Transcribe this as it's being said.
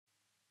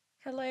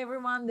Hello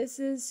everyone, this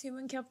is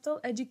Human Capital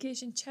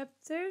Education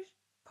Chapter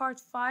Part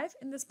 5.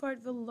 In this part,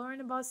 we'll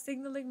learn about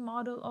signaling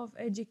model of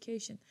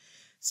education.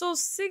 So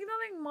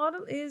signaling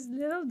model is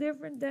little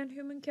different than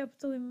human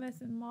capital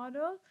investment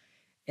model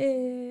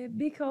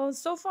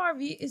because so far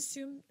we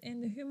assumed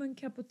in the human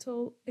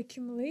capital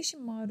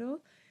accumulation model,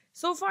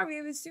 so far we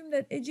have assumed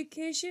that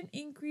education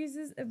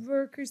increases a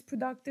worker's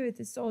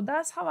productivity. So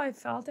that's how I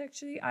felt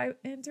actually. I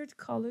entered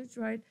college,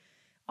 right?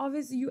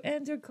 Obviously, you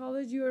enter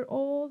college, you're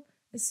all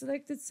a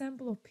selected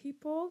sample of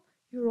people.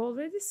 You're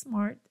already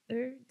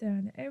smarter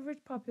than the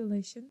average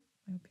population,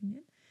 my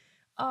opinion.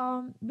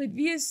 But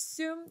we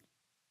assume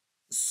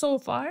so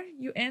far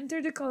you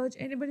enter the college.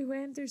 Anybody who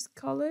enters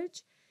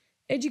college,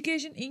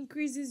 education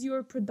increases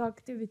your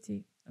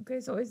productivity.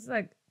 Okay, so it's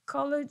like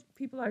college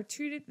people are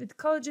treated with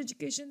college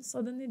education.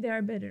 Suddenly they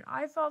are better.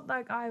 I felt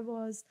like I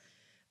was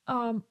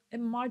a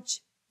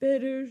much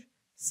better,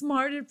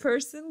 smarter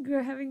person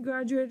having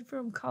graduated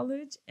from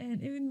college,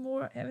 and even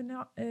more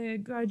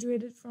having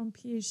graduated from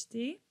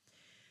PhD.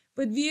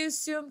 But we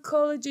assume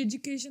college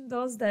education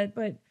does that.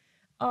 But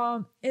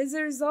as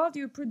a result,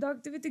 your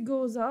productivity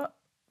goes up,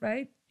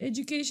 right?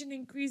 Education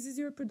increases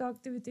your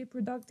productivity,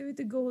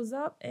 productivity goes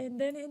up, and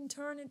then in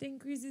turn it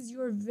increases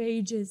your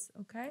wages,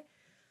 okay?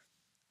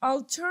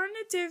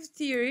 Alternative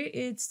theory,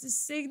 it's the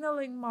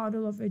signaling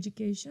model of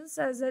education,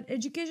 says that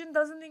education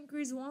doesn't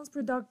increase one's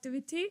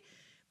productivity,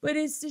 but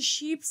it's the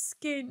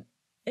sheepskin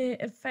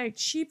effect.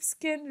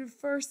 Sheepskin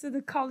refers to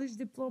the college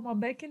diploma.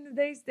 Back in the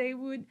days, they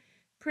would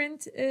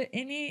print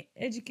any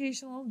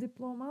educational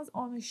diplomas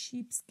on a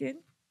sheepskin.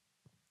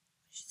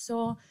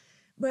 So,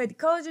 but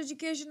college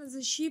education is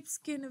a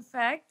sheepskin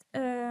effect.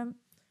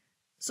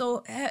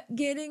 So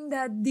getting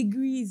that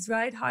degrees,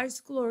 right, high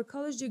school or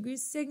college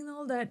degrees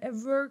signal that a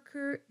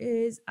worker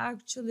is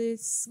actually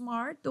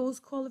smart.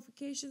 Those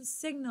qualifications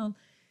signal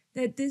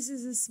that this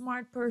is a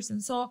smart person.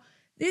 So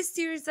this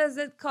theory says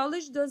that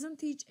college doesn't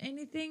teach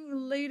anything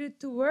related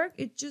to work.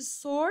 It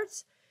just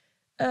sorts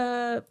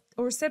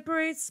or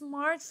separates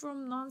smart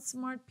from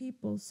non-smart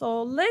people.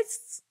 So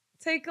let's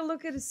take a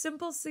look at a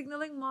simple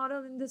signaling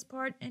model in this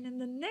part. And in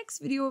the next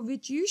video,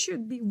 which you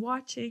should be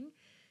watching,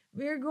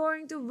 we're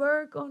going to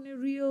work on a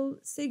real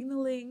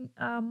signaling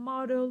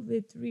model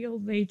with real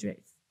wage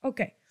rates.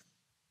 Okay,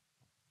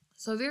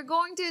 so we're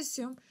going to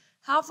assume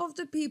half of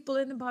the people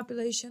in the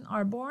population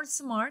are born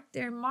smart.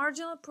 Their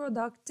marginal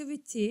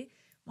productivity,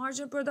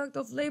 marginal product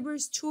of labor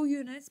is 2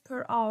 units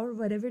per hour,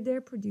 whatever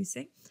they're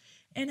producing.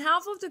 And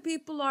half of the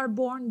people are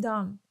born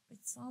dumb.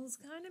 It sounds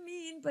kind of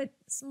mean, but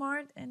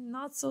smart and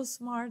not so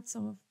smart.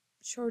 So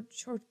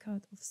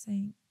shortcut of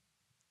saying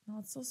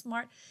not so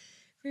smart.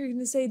 We're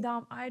gonna say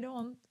dumb. I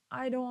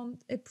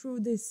don't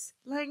approve this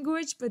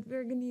language, but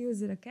we're gonna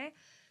use it, okay?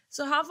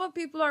 So half of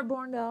people are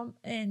born dumb,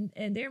 and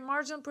their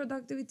marginal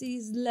productivity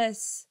is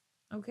less,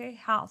 okay?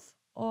 Half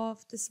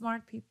of the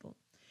smart people.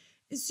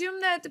 Assume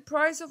that the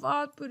price of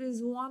output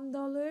is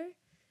 $1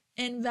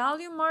 and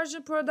value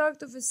marginal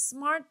product of a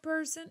smart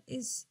person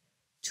is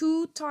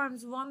 2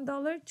 times $1,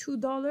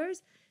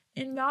 $2.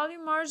 And value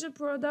marginal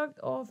product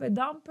of a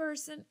dumb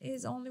person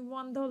is only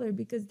 $1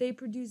 because they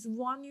produce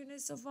 1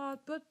 unit of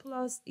output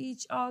plus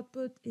each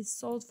output is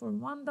sold for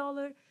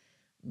 $1,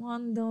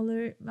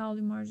 $1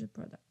 value marginal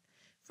product.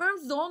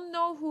 Firms don't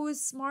know who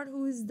is smart,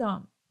 who is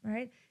dumb,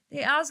 right?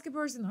 They ask a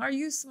person, are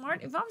you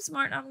smart? If I'm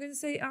smart, I'm going to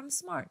say I'm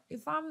smart.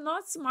 If I'm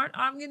not smart,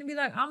 I'm going to be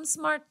like, I'm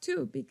smart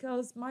too,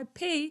 because my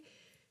pay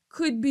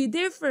could be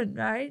different,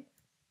 right?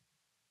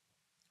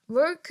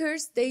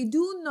 Workers, they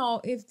do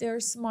know if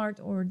they're smart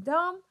or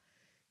dumb.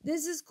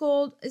 This is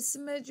called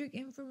asymmetric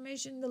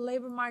information in the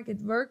labor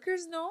market.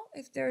 Workers know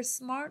if they're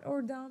smart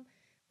or dumb,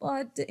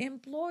 but the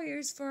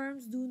employers,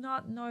 firms, do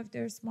not know if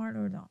they're smart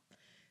or dumb.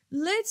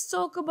 Let's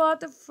talk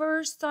about the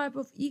first type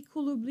of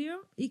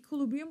equilibrium,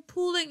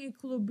 pooling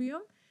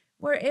equilibrium,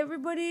 where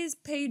everybody is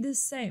paid the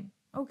same,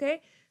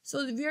 okay?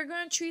 So we're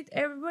going to treat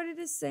everybody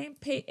the same,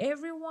 pay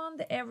everyone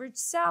the average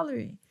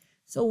salary.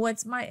 So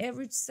what's my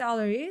average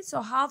salary?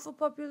 So half a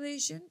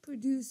population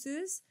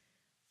produces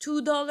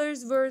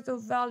 $2 worth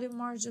of value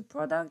marginal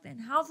product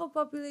and half a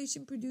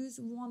population produce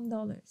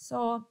 $1.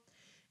 So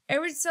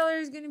average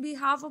salary is going to be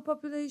half a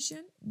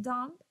population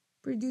dumb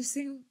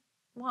producing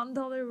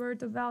 $1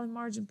 worth of value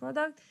margin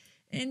product,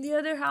 and the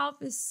other half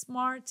is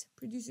smart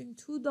producing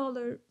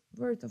 $2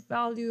 worth of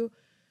value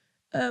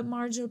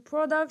marginal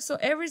product. So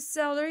average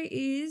salary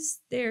is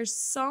their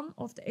sum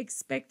of the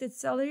expected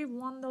salary,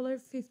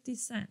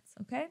 $1.50.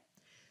 Okay,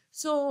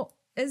 so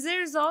as a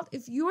result,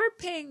 if you are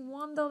paying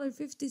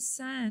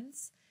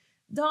 $1.50,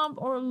 dumb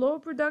or low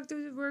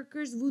productivity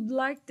workers would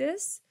like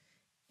this.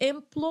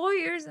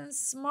 Employers and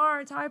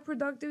smart high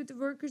productivity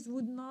workers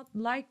would not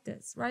like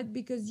this, right?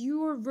 Because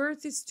your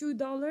worth is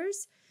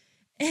 $2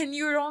 and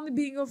you're only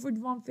being offered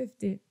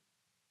 $1.50.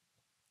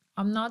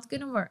 I'm not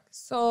gonna work.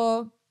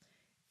 So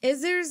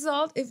as a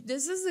result, if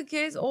this is the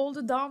case, all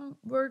the dumb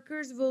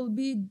workers will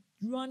be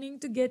running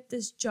to get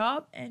this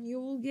job and you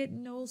will get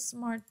no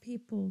smart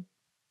people.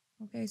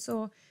 Okay,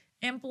 so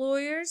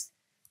employers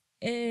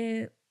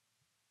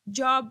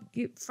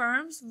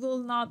firms will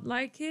not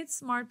like it.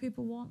 Smart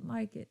people won't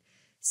like it.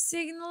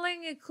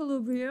 Signaling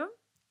equilibrium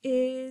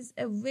is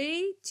a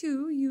way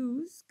to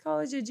use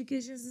college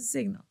education as a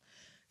signal.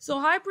 So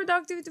high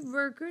productivity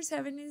workers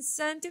have an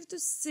incentive to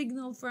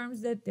signal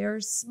firms that they're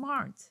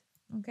smart.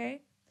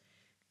 Okay?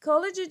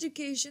 College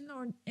education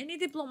or any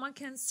diploma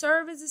can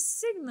serve as a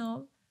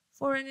signal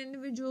for an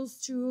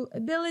individual's true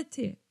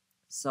ability.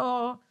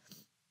 So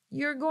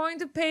you're going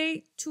to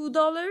pay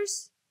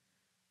 $2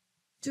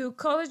 to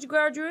college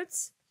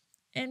graduates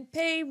and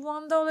pay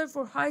 $1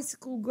 for high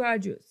school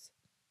graduates.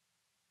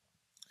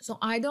 So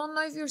I don't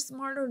know if you're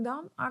smart or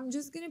dumb. I'm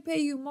just going to pay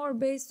you more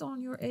based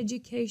on your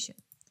education.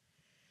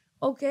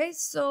 Okay,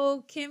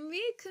 so can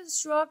we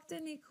construct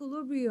an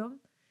equilibrium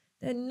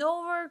that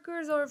no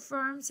workers or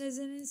firms has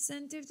an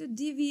incentive to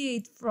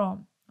deviate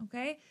from?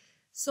 Okay,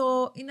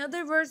 so in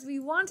other words, we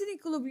want an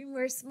equilibrium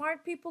where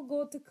smart people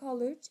go to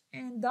college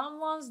and dumb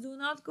ones do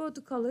not go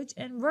to college,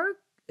 and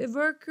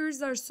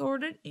workers are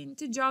sorted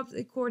into jobs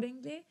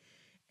accordingly,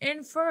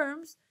 and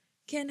firms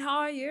can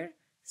hire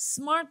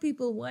smart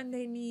people when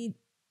they need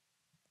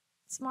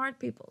smart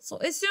people. So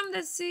assume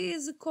that C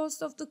is the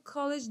cost of the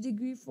college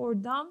degree for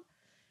dumb,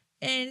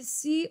 and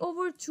C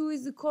over 2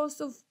 is the cost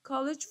of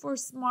college for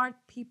smart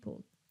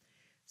people.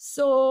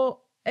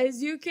 So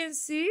as you can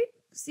see,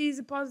 C is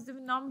a positive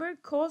number.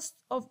 Cost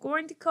of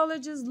going to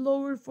college is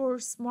lower for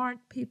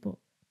smart people.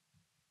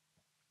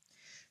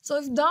 So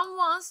if dumb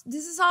ones,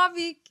 this is how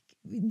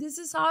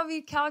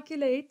we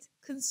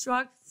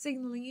construct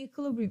signaling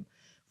equilibrium.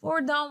 For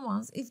dumb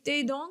ones, if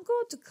they don't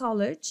go to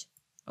college,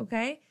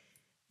 okay,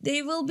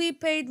 they will be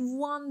paid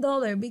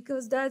 $1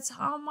 because that's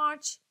how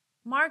much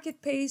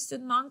market pays to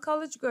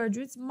non-college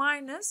graduates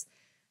minus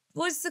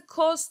what's the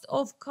cost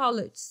of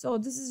college. So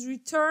this is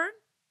return,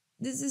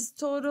 this is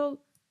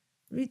total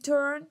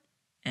return,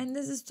 and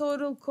this is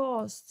total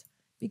cost.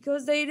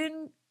 Because they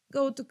didn't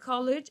go to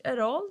college at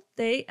all,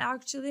 they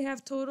actually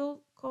have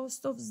total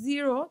cost of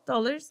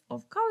 $0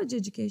 of college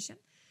education.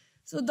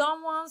 So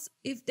dumb ones,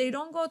 if they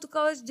don't go to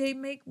college, they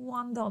make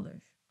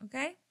 $1.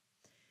 Okay?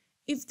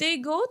 If they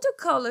go to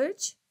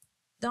college,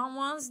 dumb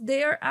ones,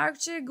 they are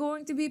actually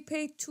going to be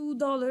paid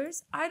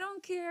 $2. I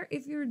don't care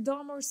if you're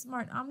dumb or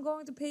smart. I'm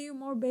going to pay you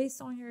more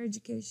based on your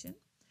education.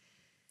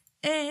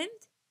 And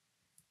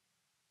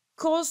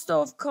cost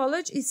of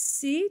college is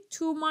C.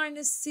 2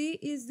 minus C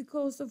is the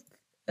cost of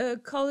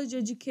college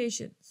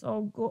education.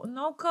 So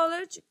no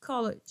college,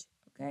 college.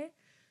 Okay?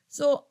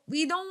 So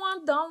we don't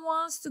want dumb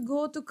ones to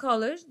go to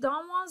college.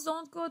 Dumb ones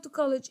don't go to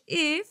college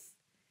if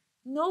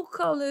no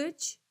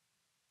college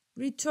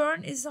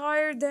return is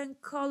higher than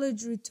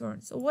college return.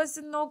 So what's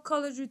the no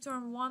college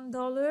return?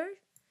 $1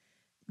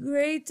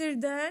 greater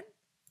than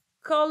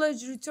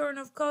college return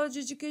of college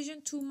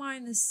education, 2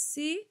 minus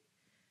C.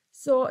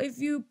 So if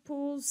you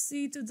pull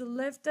C to the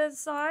left hand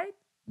side,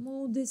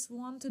 move this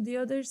 1 to the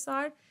other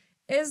side.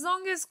 As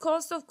long as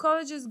cost of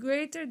college is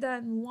greater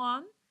than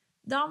 1,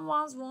 dumb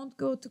ones won't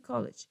go to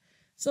college.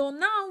 So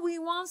now we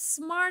want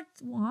smart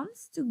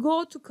ones to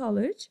go to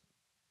college.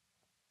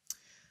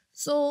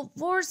 So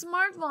for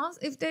smart ones,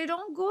 if they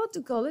don't go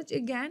to college,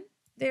 again,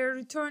 their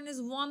return is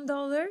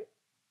 $1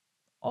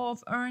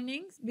 of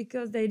earnings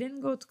because they didn't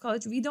go to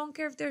college. We don't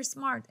care if they're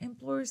smart.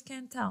 Employers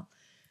can tell.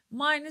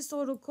 Minus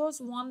total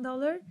cost,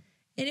 $1.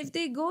 And if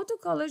they go to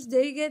college,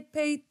 they get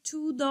paid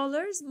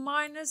 $2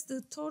 minus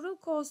the total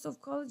cost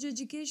of college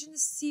education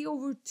is C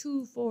over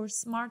 2 for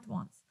smart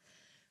ones.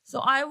 So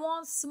I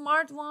want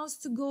smart ones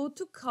to go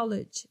to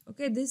college.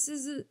 Okay, this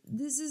is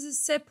a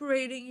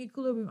separating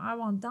equilibrium. I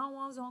want dumb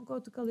ones don't go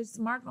to college,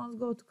 smart ones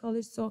go to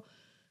college. So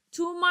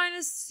 2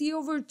 minus C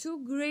over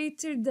 2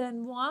 greater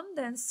than 1,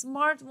 then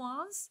smart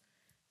ones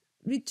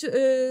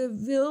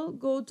will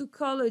go to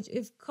college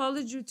if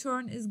college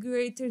return is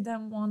greater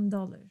than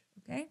 $1.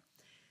 Okay,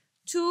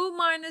 2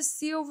 minus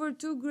C over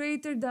 2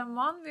 greater than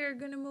 1. We are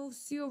going to move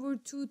C over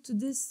 2 to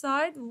this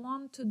side,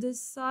 1 to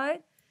this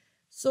side.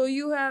 So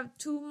you have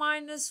 2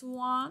 minus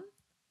 1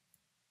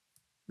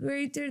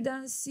 greater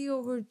than C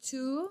over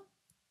 2.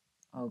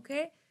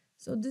 Okay,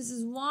 so this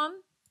is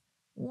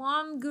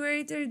 1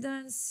 greater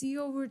than C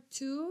over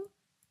 2.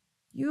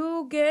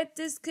 You get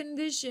this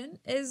condition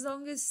as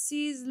long as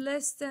C is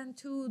less than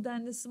 2,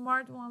 then the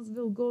smart ones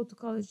will go to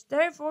college.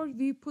 Therefore,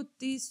 we put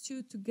these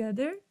two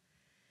together.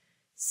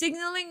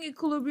 Signaling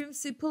equilibrium,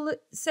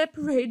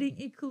 separating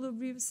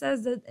equilibrium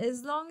says that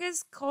as long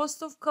as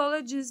cost of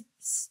college is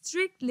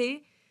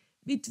strictly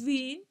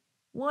between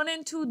 $1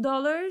 and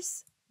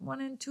 $2,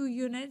 1 and 2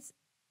 units.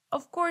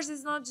 Of course,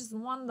 it's not just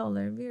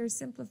 $1. We are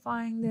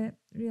simplifying the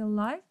real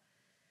life.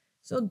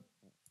 So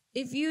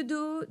if you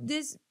do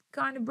this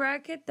kind of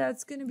bracket,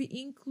 that's going to be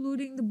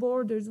including the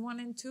borders 1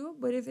 and 2.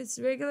 But if it's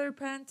regular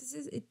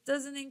parentheses, it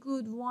doesn't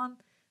include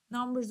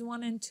numbers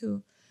 1 and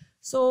 2.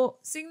 So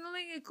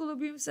signaling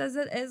equilibrium says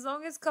that as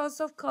long as cost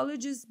of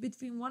college is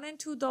between $1 and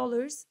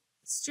 $2,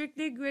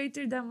 strictly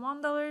greater than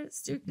 $1,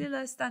 strictly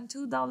less than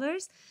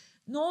 $2,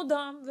 no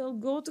dumb will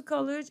go to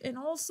college and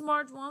all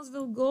smart ones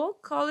will go.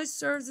 College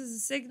serves as a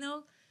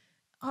signal.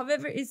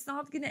 However, it's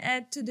not going to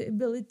add to the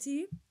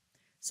ability.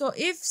 So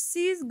if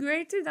C is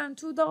greater than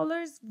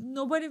 $2,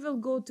 nobody will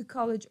go to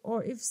college.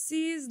 Or if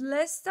C is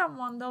less than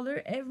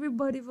 $1,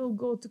 everybody will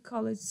go to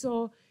college.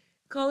 So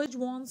college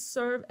won't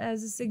serve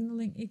as a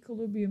signaling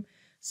equilibrium.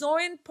 So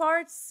in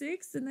part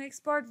 6, the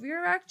next part,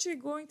 we're actually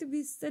going to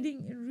be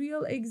studying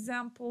real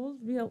examples,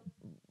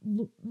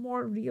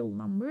 more real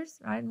numbers,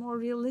 right? More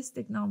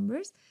realistic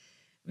numbers.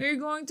 We're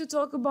going to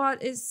talk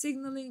about a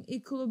signaling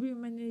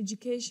equilibrium in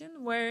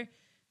education, where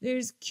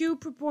there's Q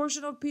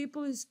proportion of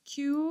people is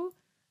Q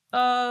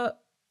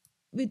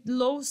with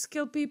low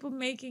skill people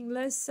making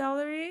less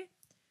salary,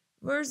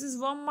 versus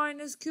 1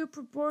 minus Q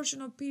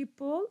proportion of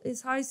people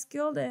is high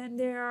skilled and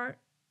they are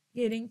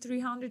getting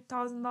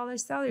 $300,000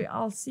 salary.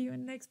 I'll see you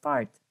in the next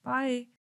part. Bye.